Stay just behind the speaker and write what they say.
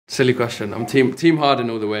Silly question. I'm team Harden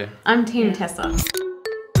all the way. I'm team Tessa.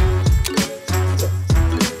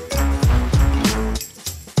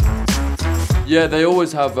 Yeah, they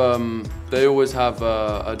always have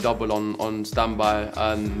a double on standby,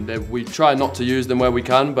 and we try not to use them where we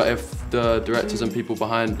can. But if the directors and people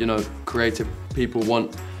behind, you know, creative people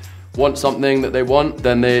want something that they want,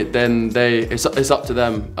 then it's up to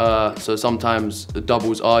them. So sometimes the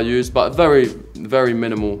doubles are used, but very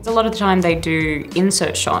minimal. A lot of the time they do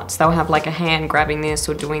insert shots. They'll have like a hand grabbing this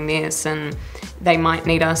or doing this, and they might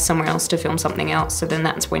need us somewhere else to film something else. So then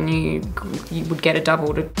that's when you would get a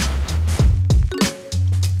double to.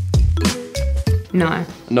 No.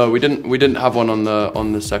 No, we didn't have one on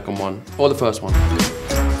the second one or the first one.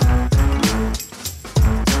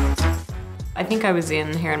 I think I was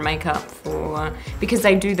in hair and makeup because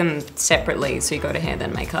they do them separately, so you go to hair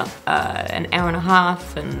then makeup, an hour and a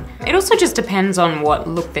half, and it also just depends on what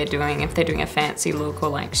look they're doing. If they're doing a fancy look or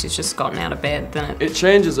like she's just gotten out of bed, then it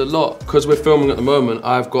changes a lot. Because we're filming at the moment,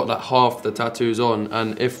 I've got like half the tattoos on,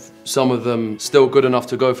 and if some of them still good enough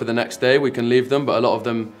to go for the next day, we can leave them, but a lot of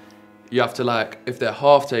them you have to, like, if they're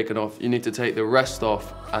half taken off, you need to take the rest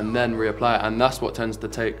off and then reapply it, and that's what tends to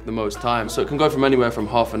take the most time. So it can go from anywhere from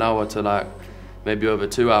half an hour to like maybe over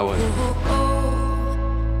 2 hours.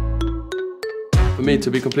 For me,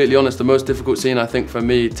 to be completely honest, the most difficult scene I think for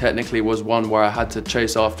me technically was one where I had to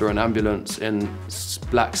chase after an ambulance in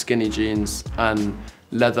black skinny jeans and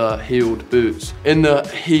leather heeled boots in the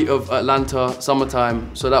heat of Atlanta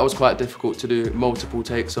summertime. So that was quite difficult to do multiple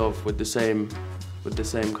takes of with the same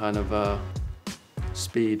kind of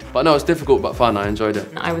speed. But no, it's difficult but fun, I enjoyed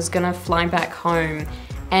it. I was gonna fly back home,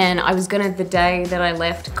 and I was gonna, the day that I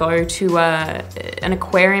left, go to an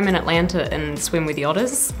aquarium in Atlanta and swim with the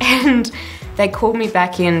otters. And they called me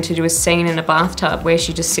back in to do a scene in a bathtub where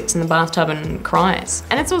she just sits in the bathtub and cries.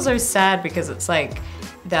 And it's also sad because it's like,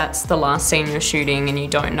 that's the last scene you're shooting and you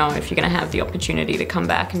don't know if you're gonna have the opportunity to come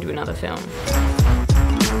back and do another film.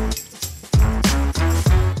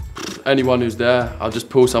 Anyone who's there, I'll just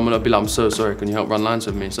pull someone up and be like, I'm so sorry, can you help run lines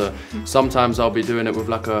with me? So sometimes I'll be doing it with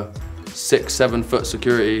like a 6-7 foot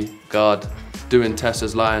security guard doing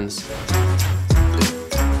Tessa's lines.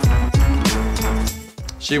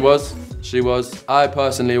 She was. I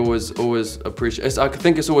personally always appreciate, I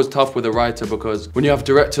think it's always tough with a writer because when you have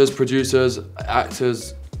directors, producers,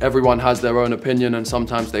 actors, everyone has their own opinion and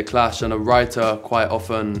sometimes they clash, and a writer quite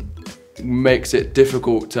often makes it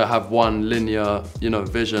difficult to have one linear, you know,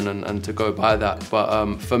 vision and to go by that.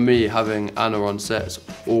 But for me, having Anna on set has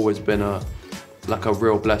always been a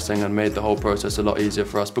real blessing and made the whole process a lot easier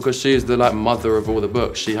for us because she is the mother of all the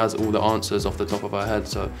books. She has all the answers off the top of her head,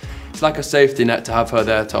 so it's like a safety net to have her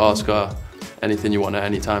there to ask her anything you want at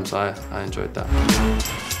any time. So I enjoyed that.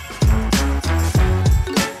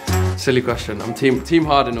 Silly question. I'm team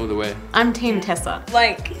Harden all the way. I'm team Tessa.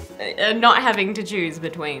 Like, not having to choose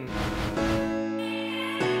between.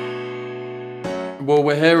 Well,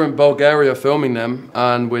 we're here in Bulgaria filming them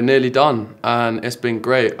and we're nearly done and it's been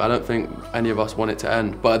great. I don't think any of us want it to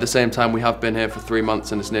end, but at the same time we have been here for 3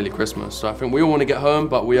 months and it's nearly Christmas. So I think we all want to get home,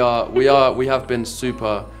 but we have been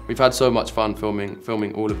super, we've had so much fun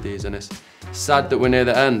filming all of these, and it's sad that we're near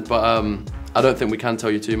the end, but I don't think we can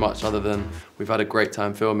tell you too much other than we've had a great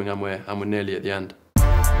time filming and we're nearly at the end.